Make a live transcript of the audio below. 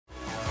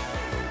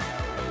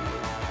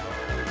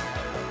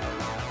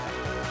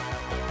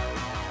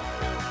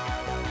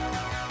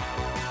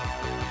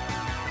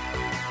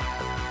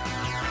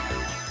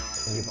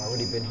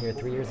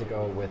earlier 3 years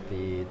ago with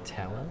the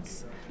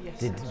talents.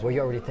 Yes. Were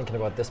you already thinking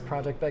about this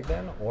project back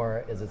then,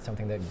 or is it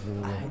something that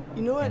grew?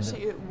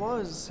 Actually, it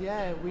was.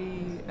 Yeah,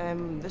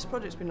 this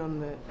project's been on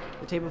the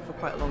table for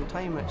quite a long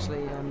time,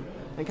 actually,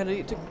 and kind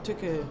of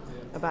took a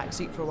back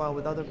seat for a while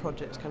with other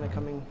projects kind of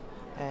coming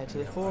to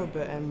the fore.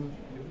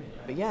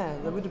 But yeah,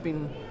 there would have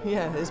been.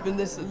 Yeah,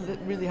 it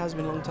really has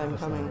been a long time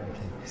coming.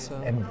 So.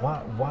 And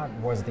what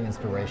was the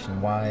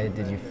inspiration? Why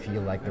did you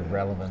feel like the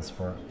relevance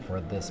for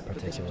this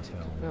particular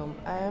film?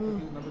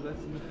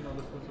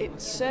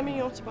 It's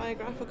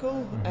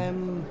semi-autobiographical.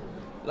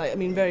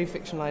 Very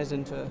fictionalized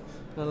into an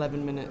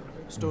 11-minute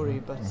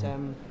story, but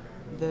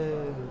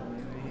the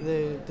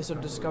sort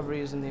of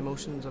discoveries and the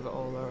emotions of it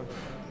all are,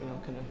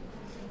 kind of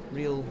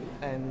real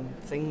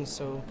things.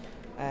 So.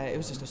 It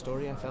was just a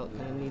story I felt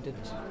kind of needed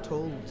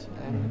told,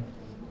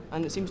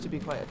 and it seems to be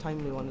quite a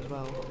timely one as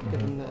well,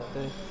 given that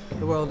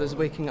the world is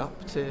waking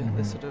up to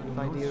this sort of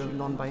idea of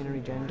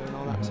non-binary gender and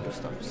all that sort of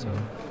stuff. So,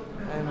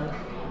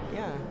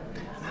 yeah.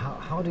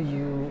 How do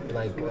you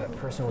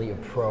personally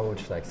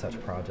approach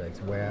such projects?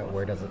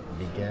 Where does it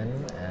begin,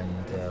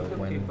 and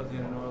when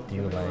do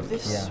you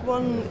This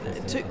one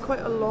it took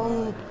quite a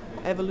long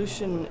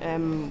evolution.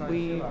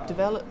 We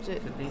developed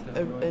it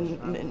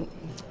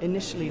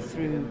initially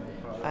through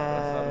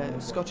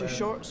Scottish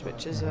Shorts,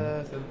 which is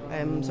a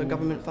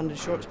government-funded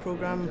shorts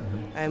program.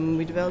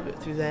 We developed it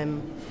through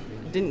them.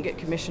 Didn't get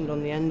commissioned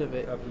on the end of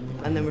it,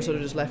 and then we're sort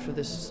of just left with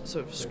this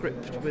sort of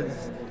script with,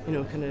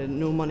 kind of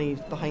no money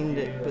behind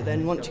it. But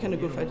then once you kind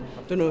of go through, I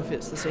don't know if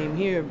it's the same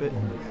here, but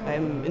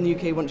in the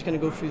UK, once you kind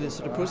of go through this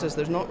sort of process,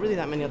 there's not really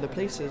that many other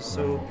places.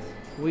 So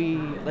we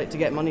like to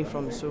get money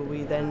from. So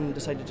we then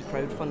decided to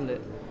crowdfund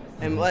it.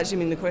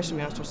 The question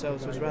we asked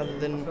ourselves was, rather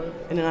than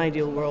in an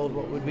ideal world,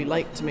 what would we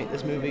like to make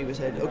this movie? We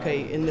said,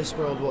 okay, in this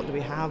world, what do we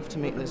have to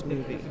make this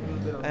movie?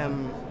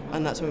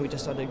 And that's when we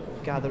just started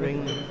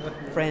gathering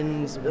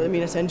friends.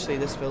 Essentially,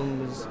 this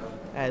film was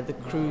the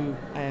crew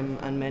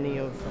and many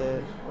of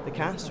the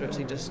cast are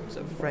actually just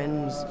sort of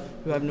friends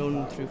who I've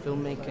known through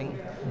filmmaking.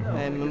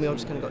 And we all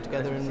just kind of got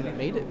together and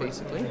made it,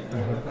 basically.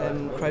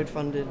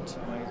 Crowdfunded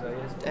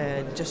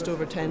just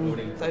over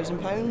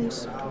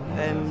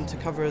 £10,000 to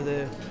cover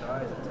the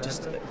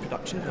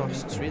production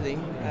costs, really.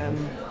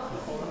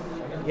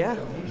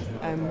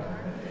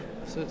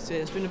 So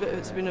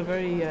it's been a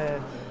very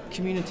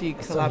community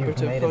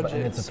collaborative project.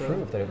 And it's a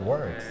proof that it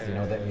works.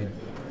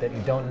 That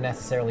you don't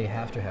necessarily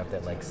have to have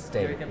that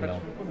state,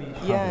 public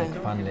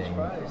funding.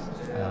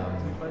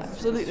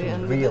 Absolutely,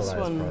 and with this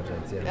one,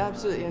 projects,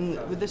 absolutely, and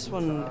with this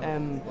one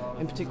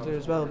in particular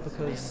as well,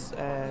 because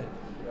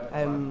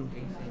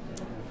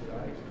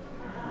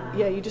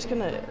you just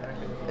kind of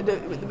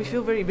we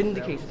feel very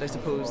vindicated, I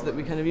suppose, that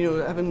we kind of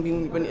having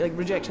been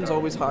rejection's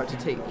always hard to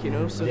take,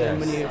 So then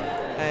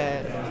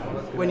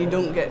when you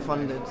don't get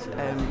funded,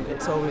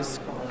 it's always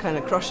kind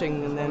of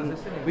crushing, and then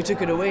we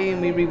took it away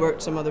and we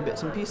reworked some other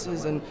bits and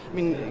pieces, and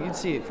you'd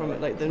see it from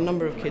it, the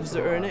number of kids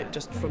that are in it,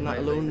 just from that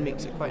alone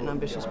makes it quite an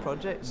ambitious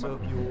project. So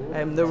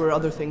there were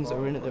other things that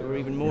were in it that were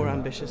even more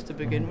ambitious to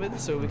begin with,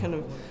 so we kind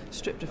of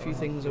stripped a few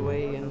things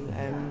away, and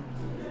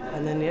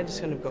then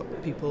just kind of got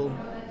people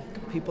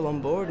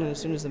on board, and as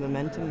soon as the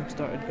momentum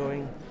started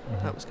going,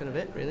 that was kind of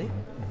it, really.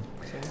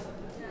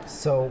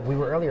 So we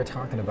were earlier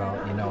talking about,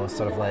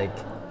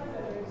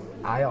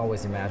 I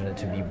always imagine it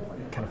to be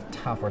kind of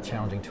tough or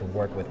challenging to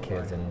work with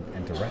kids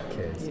and direct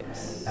kids.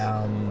 Yes.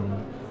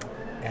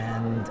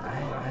 And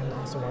I'm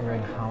also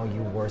wondering how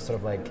you were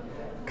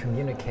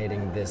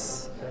communicating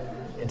this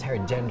entire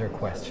gender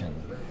question,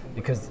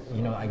 because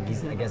I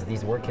guess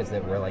these were kids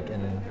that were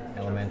in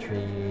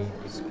elementary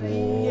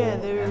school. Yeah,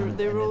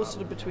 they were all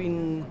sort of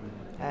between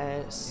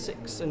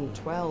 6 and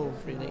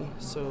 12, really.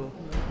 So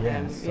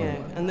and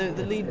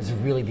the lead is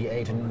really the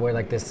age, and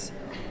we're this.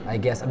 I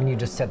guess you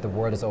just said the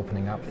world is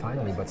opening up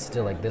finally, but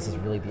still this is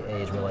really the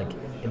age where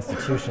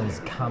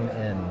institutions come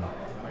in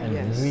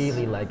and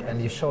really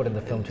and you showed in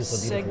the film too so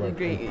beautifully.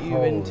 Segregate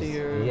you into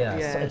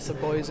your so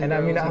boys and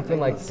girls. I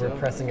feel we're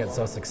pressing it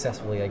so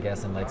successfully, I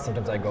guess, and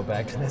sometimes I go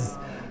back to this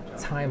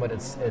time, but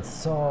it's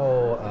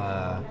so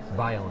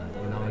violent,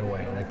 in a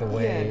way, the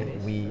way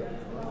we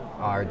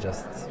are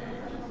just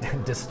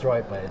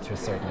destroyed by it to a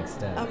certain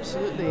extent.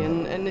 Absolutely,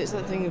 and it's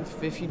that thing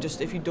of if you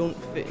don't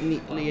fit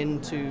neatly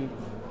into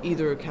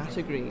either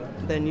category,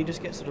 then you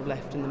just get sort of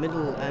left in the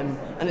middle, and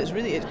it's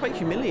quite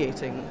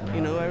humiliating.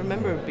 I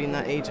remember being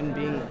that age and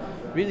being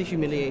really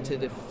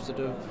humiliated if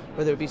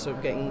whether it be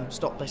getting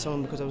stopped by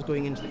someone because I was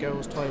going into the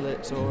girls'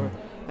 toilets, or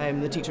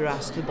the teacher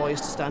asked the boys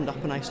to stand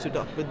up and I stood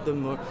up with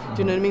them, or do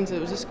you know what I mean? So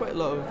it was just quite a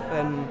lot of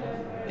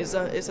it's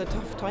a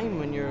tough time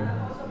when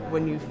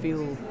you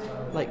feel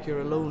like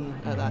you're alone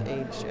at that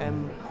age.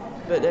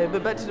 But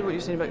back to what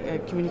you're saying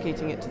about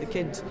communicating it to the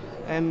kids.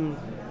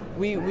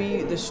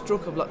 The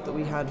stroke of luck that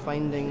we had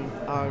finding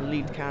our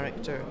lead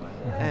character,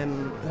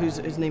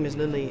 whose name is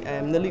Lily.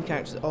 The lead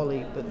character is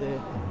Ollie, but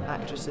the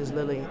actress is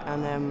Lily,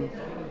 and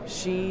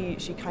she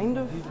kind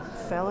of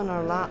fell in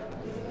our lap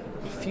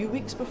a few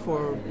weeks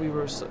before we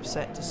were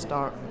set to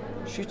start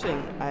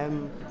shooting,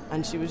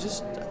 and she was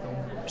just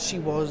she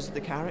was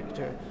the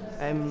character.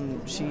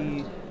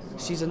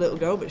 She's a little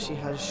girl, but she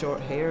has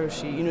short hair.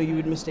 You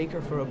would mistake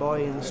her for a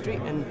boy in the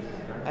street, and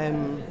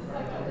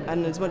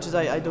as much as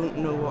I don't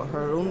know what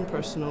her own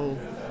personal,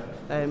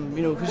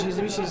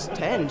 because she's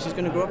 10, she's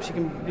going to grow up. She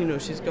can,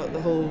 she's got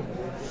the whole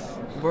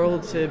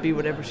world to be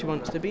whatever she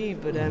wants to be,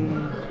 but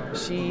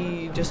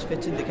she just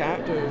fitted the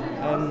character.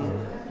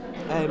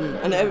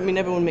 And I mean,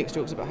 everyone makes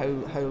jokes about how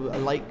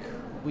alike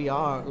we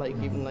are. Like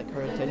even like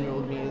her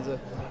 10-year-old me is a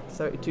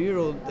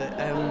 32-year-old.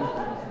 That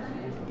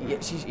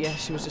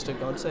she was just a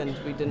godsend.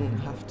 We didn't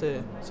have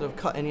to sort of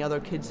cut any other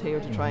kids' hair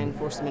to try and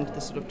force them into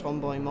this sort of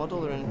tomboy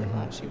model or anything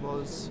like that. She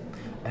was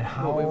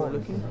what we were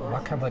looking for.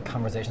 What kind of like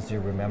conversations do you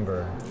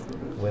remember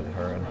with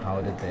her, and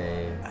how did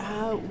they?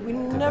 We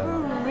never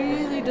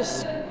really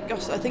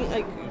discussed. I think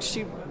like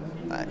she,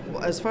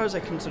 as far as I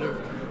can sort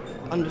of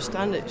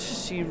understand it,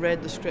 she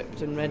read the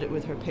script and read it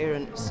with her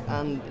parents,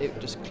 and it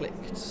just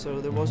clicked. So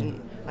there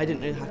wasn't. I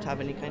didn't really have to have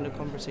any kind of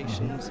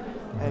conversations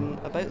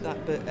about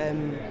that, but.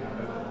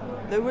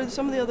 There were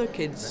some of the other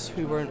kids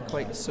who weren't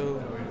quite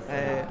so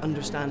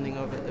understanding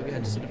of it, that we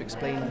had to sort of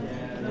explain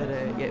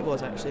that it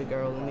was actually a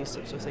girl and these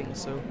sorts of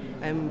things. So,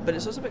 but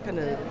it's also about kind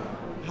of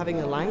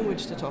having a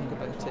language to talk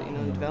about it,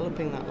 and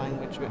developing that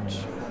language,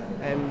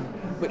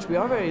 which we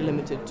are very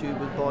limited to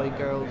with boy,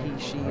 girl, he,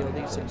 she, all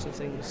these sorts of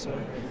things. So,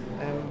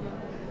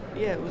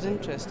 it was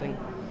interesting.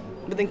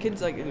 But then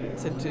kids, like I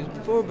said to you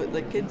before, but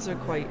like kids are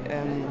quite.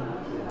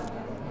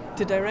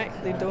 To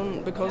direct, they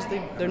don't, because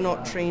they're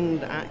not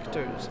trained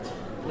actors.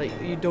 Like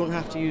you don't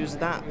have to use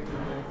that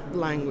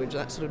language,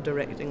 that sort of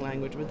directing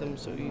language with them.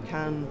 So you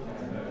can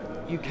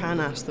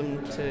ask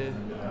them to,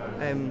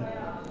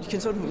 you can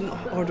sort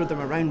of order them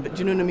around. But do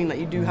you know what I mean? Like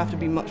you do have to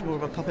be much more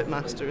of a puppet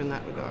master in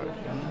that regard.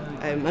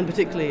 And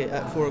particularly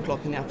at 4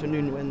 o'clock in the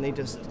afternoon when they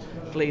just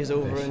glaze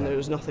over and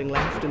there's nothing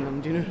left in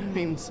them. Do you know what I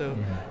mean? So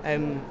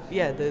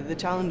the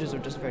challenges are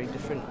just very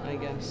different, I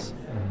guess,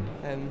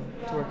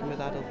 to working with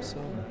adults.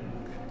 So.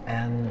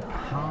 And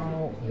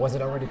how was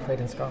it already played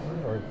in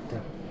Scotland, or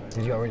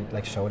did you already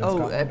show it in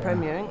Scotland?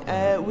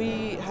 Premiering.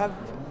 We have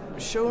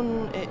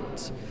shown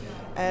it.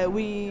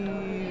 We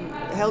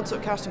held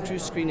sort of cast and crew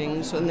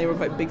screenings, and they were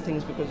quite big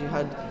things because you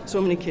had so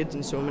many kids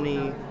and so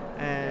many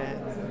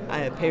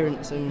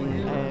parents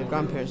and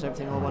grandparents and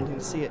everything all wanting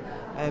to see it.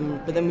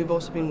 But then we've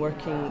also been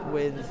working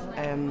with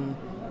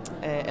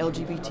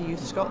LGBT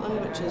Youth Scotland,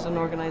 which is an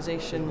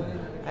organisation,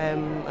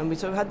 and we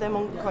sort of had them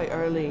on quite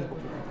early.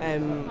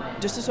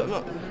 Just a sort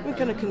of not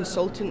kind of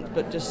consultant,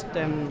 but just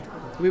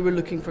we were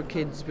looking for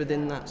kids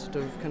within that sort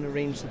of kind of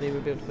range that they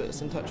would be able to put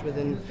us in touch with,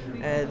 and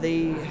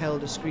they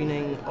held a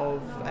screening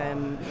of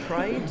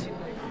Pride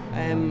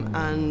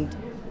and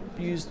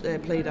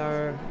played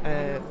our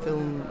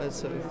film as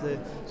sort of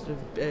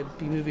the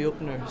B-movie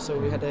opener. So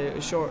we had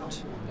a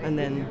short and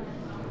then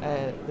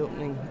the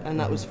opening, and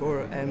that was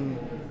for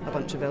a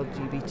bunch of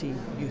LGBT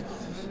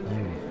youths.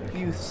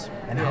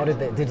 And how did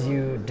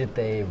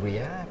they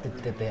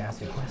react? Did they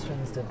ask you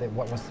questions?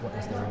 What was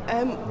their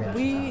reaction?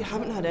 We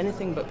haven't had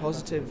anything but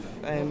positive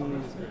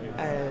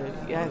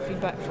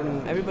feedback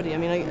from everybody. I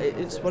mean,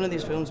 it's one of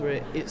these films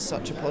where it's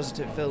such a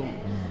positive film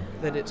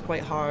that it's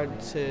quite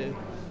hard to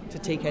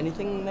take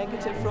anything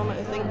negative from it.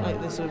 I think like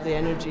the sort of the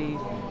energy,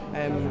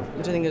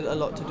 which I think has a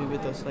lot to do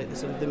with us, like the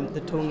sort of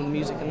the tone and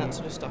music and that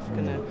sort of stuff.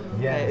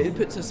 It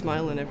puts a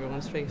smile on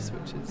everyone's face,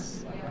 which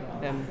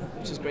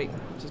is great,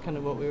 which is kind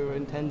of what we were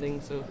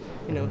intending. So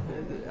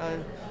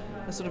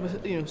a sort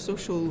of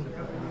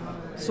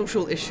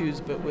social issues,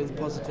 but with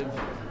positive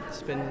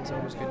spin is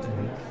always good.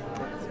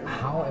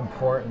 How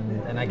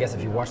important, and I guess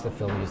if you watch the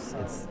film,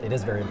 it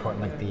is very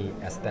important, like the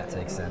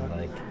aesthetics and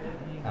like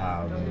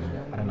I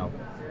don't know.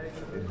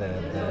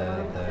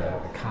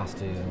 The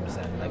costumes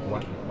and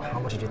like how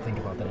much did you think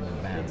about that in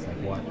advance?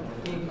 Like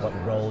what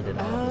role did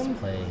all of this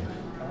play?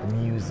 The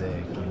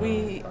music.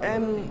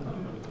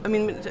 I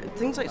mean,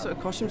 things like sort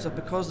of costume stuff,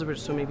 because there were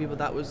so many people.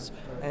 That was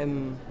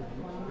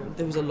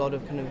there was a lot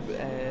of kind of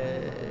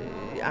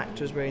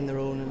actors wearing their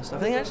own and stuff.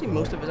 I think actually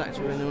most of it was actors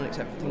wearing their own,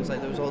 except for things like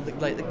there was all the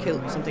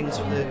kilts and things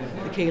for the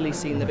Kaylee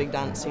scene, the big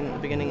dance scene at the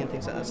beginning and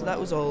things like that. So that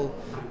was all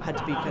had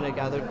to be kind of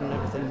gathered and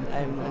everything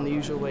in the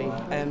usual way.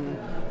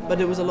 But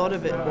it was a lot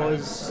of it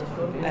was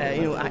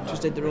actors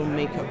did their own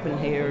makeup and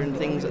hair and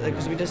things like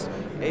that, because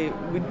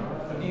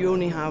you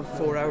only have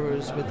 4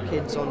 hours with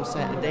kids on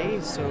set a day,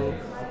 so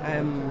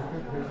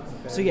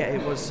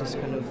it was just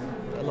kind of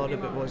a lot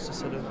of it was to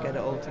sort of get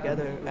it all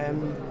together.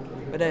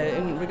 But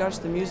in regards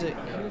to the music,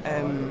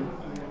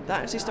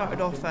 that actually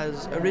started off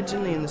as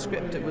originally in the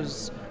script it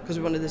was because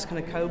we wanted this kind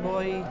of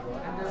cowboy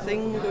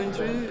thing going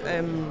through,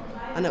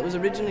 and it was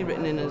originally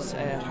written in as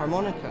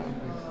harmonica.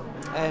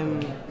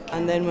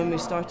 And then when we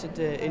started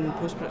in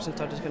post-production,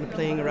 started kind of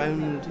playing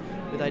around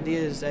with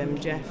ideas,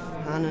 Jeff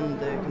Hannon,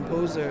 the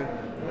composer,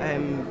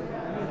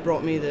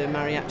 brought me the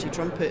mariachi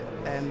trumpet.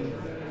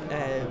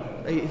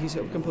 He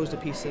sort of composed a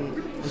piece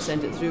and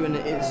sent it through, and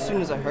as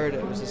soon as I heard it,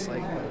 it was just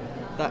like,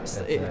 that's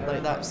it.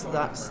 Like that's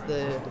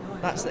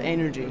the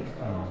energy,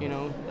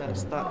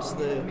 that's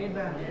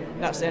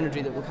the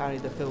energy that will carry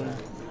the film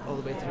all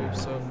the way through.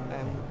 So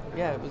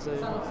yeah,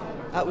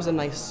 that was a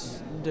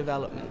nice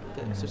development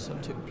that just sort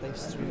of took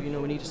place through, you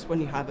know,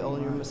 when you have it all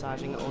and you're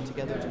massaging it all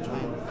together to try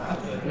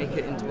and make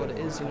it into what it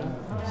is, you know.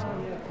 So.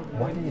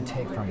 What do you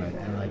take from it,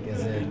 and like,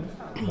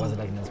 was it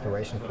like an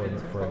inspiration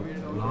for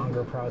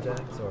longer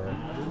projects, or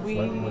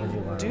what did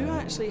you learn? Do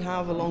actually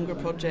have a longer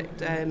project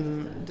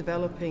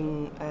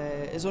developing.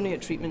 Is only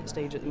at treatment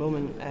stage at the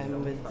moment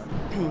with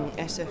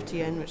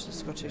SFTN, which is the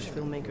Scottish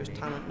Filmmakers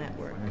Talent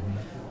Network.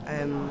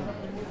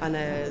 And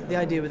the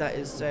idea with that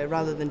is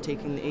rather than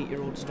taking the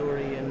 8-year-old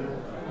story and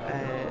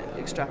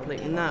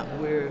extrapolating that,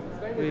 we're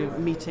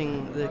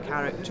meeting the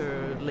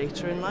character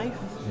later in life.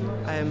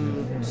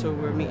 So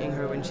we're meeting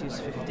her when she's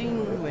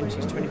 15, when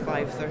she's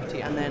 25,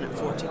 30, and then at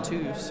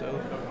 42. So,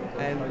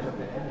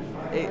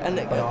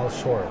 but all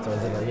short, or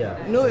is it like,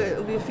 yeah? No,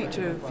 it'll be a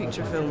feature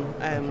film.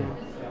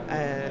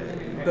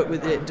 But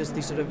with it, just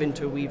these sort of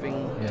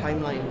interweaving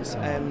timelines,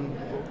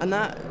 and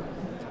that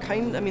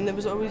kind. I mean,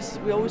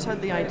 we always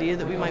had the idea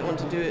that we might want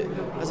to do it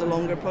as a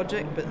longer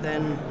project, but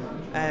then.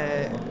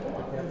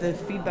 The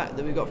feedback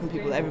that we got from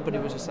people, everybody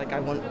was just like, I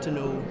want to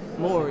know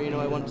more, you know,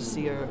 I want to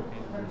see her,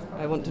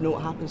 I want to know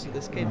what happens to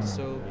this kid.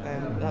 So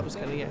that was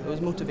kind of, it was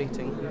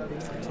motivating.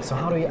 So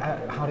how do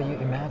you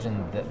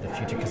imagine the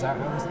future? Because I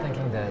was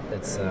thinking that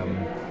it's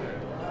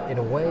in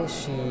a way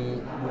she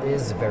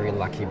is very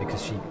lucky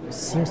because she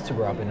seems to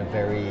grow up in a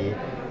very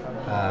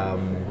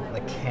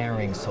like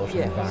caring social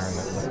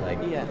environment with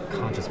like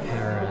conscious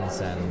parents,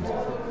 and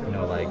you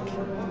know, like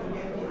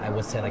I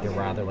would say like a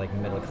rather like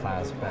middle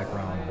class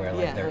background where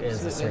like there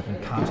is a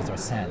certain conscious or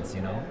sense,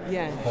 you know,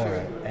 for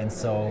it. And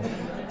so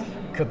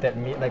could that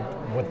mean, like,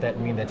 would that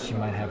mean that she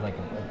might have like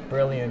a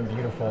brilliant,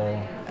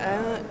 beautiful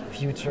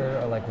future,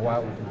 or like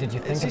what did you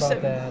think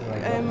about that?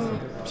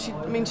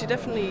 Like, she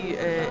definitely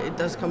it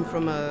does come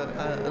from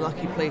a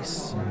lucky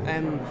place,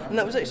 and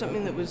that was actually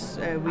something that was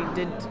we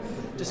did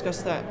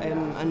discuss that,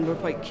 and we're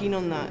quite keen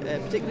on that,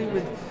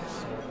 particularly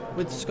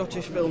with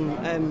Scottish film.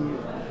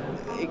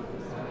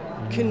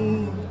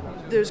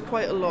 There's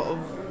quite a lot of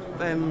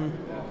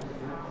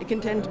it can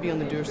tend to be on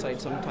the dour side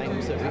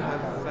sometimes, that we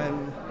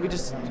have we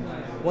just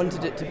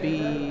wanted it to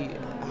be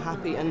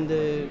happy, and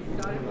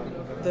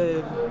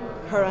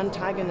her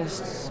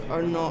antagonists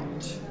are not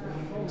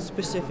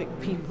specific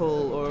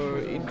people, or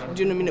do you know what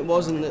I mean? It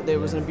wasn't that there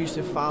was an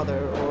abusive father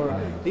or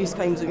these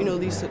kinds of, you know,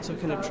 these sorts of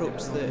kind of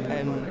tropes that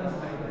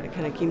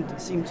kind of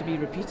seemed to be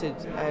repeated.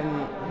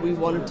 We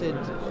wanted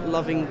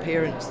loving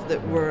parents that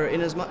were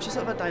in as much as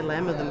sort of a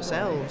dilemma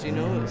themselves, you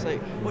know. It's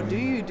like, what do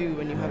you do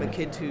when you have a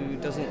kid who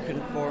doesn't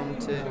conform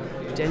to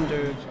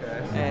gender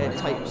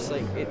types?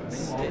 Like,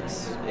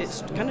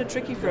 it's kind of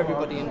tricky for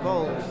everybody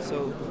involved.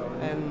 So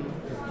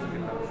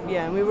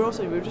and we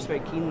were just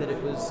very keen that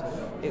it was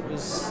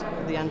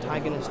the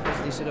antagonist was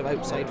these sort of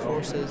outside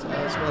forces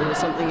as well as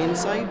something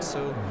inside.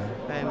 So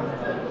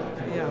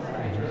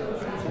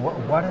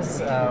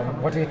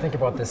What do you think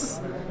about this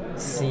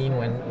scene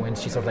when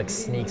she sort of like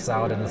sneaks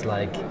out and is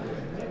like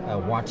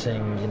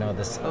watching, you know,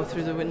 this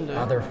through the window,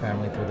 other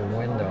family through the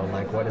window?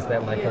 Like, what is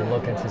that, like a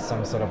look into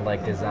some sort of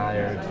like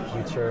desired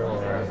future,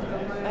 or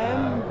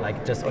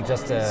like just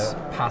a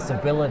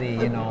possibility,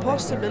 you know?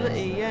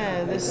 Possibility,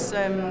 This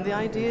the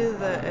idea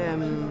that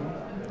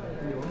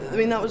I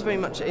mean, that was very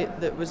much it.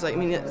 That was like, I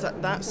mean, it's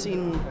that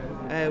scene.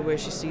 Where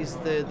she sees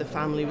the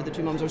family with the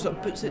two mums, or sort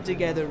of puts it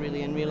together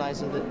really, and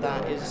realises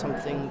that is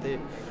something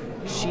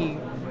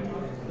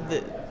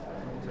that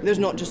there's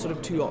not just sort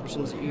of two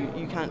options.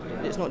 You can't.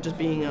 It's not just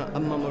being a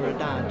mum or a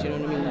dad. You know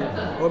what I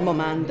mean? Or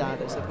mum and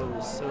dad, I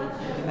suppose. So,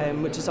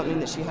 which is something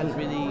that she hadn't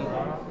really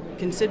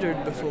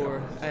considered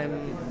before.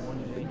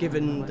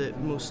 Given that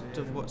most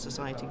of what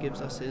society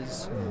gives us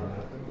is,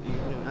 you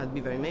know, I'd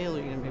be very male, or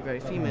you're going to be very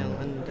female,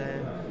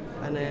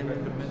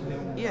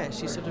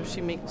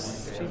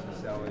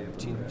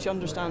 she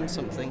understands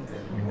something,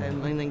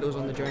 and then goes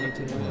on the journey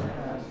to.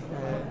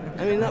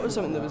 I mean, that was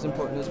something that was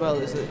important as well,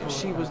 is that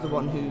she was the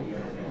one who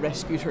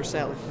rescued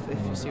herself, if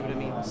you see what I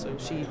mean. So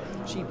she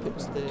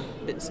puts the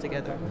bits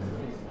together.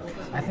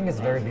 I think it's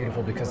very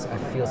beautiful, because I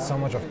feel so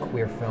much of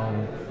queer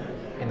film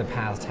in the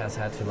past has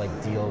had to like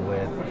deal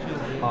with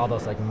all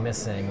those like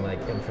missing like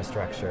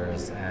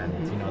infrastructures, and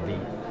you know,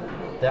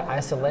 the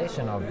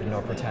isolation of, you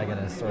know,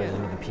 protagonists, or you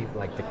know, the people,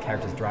 like the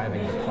characters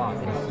driving the plot.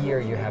 And here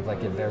you have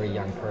like a very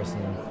young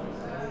person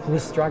who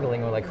is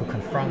struggling, or like who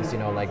confronts, you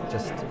know, like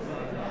just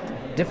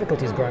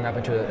difficulties growing up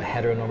into a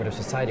heteronormative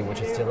society, which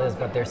it still is.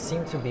 But there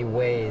seem to be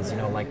ways, you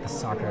know, like the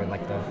soccer,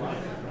 like the,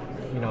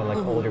 you know, like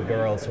older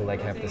girls who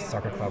like have this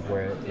soccer club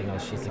where, you know,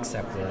 she's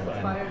accepted,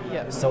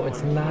 and so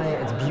it's nice,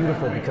 it's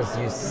beautiful, because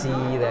you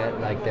see that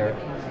like there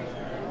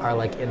are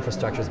like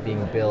infrastructures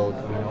being built,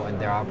 you know, and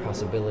there are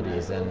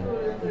possibilities, and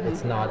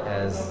it's not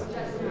as,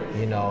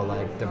 you know,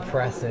 like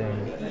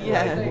depressing.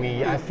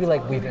 Like I feel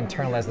like we've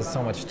internalized this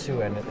so much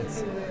too, and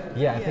it's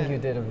I think you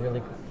did a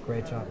really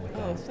great job with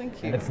that. Oh,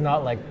 thank you. And it's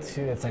not like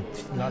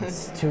not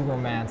too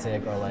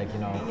romantic, or like, you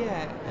know.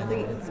 I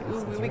think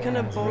we kind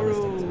of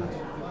borrow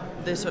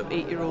this sort of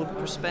 8-year-old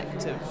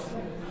perspective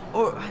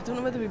or I don't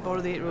know whether we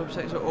borrow the 8-year-old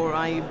perspective or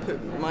I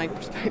put my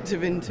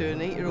perspective into an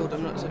 8-year-old.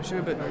 I'm not so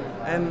sure,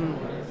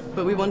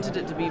 but we wanted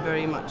it to be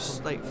very much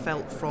like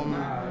felt from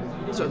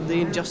sort of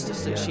the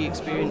injustice that she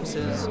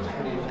experiences,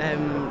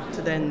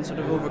 to then sort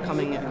of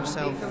overcoming it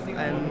herself.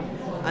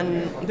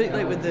 And a bit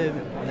like with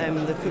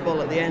the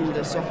football at the end,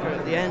 the soccer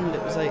at the end,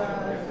 it was like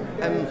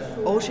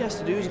all she has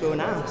to do is go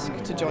and ask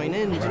to join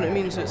in. Do you know what I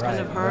mean? So it's kind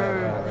of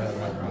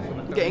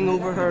her getting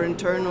over her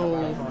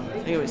internal.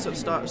 Anyway, it sort of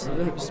starts,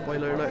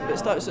 spoiler alert, but it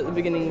starts at the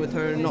beginning with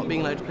her not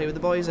being allowed to play with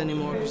the boys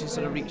anymore because she's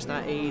sort of reached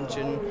that age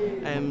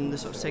and the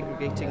sort of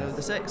segregating of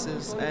the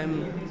sexes.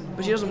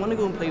 But she doesn't want to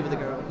go and play with the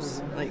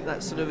girls. Like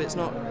that's sort of, it's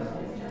not,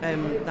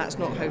 that's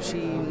not how she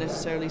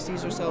necessarily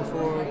sees herself,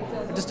 or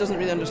just doesn't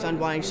really understand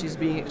why she's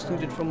being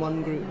excluded from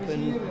one group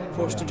and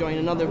forced to join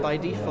another by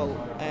default.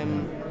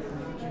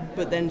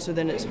 But then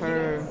it's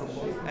her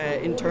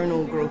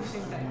internal growth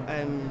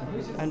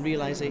and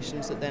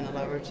realizations that then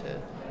allow her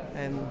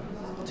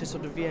to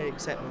sort of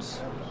accept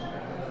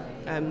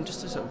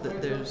just to sort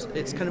of that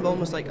it's kind of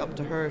almost like up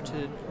to her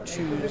to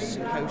choose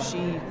how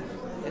she.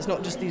 It's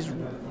not just these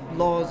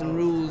laws and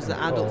rules that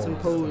adults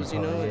impose, you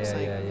know. It's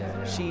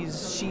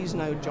she's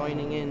now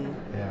joining in,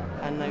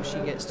 and now she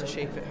gets to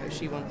shape it how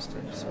she wants to.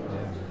 So.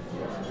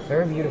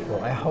 Very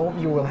beautiful. I hope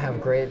you will have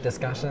great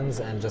discussions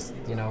and just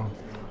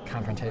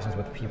confrontations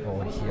with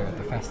people here at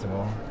the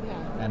festival.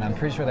 Yeah. And I'm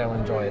pretty sure they'll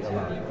enjoy it a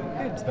lot.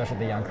 Good. Especially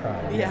the young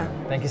crowd. Yeah.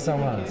 Thank you so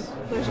much.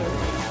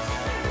 Pleasure.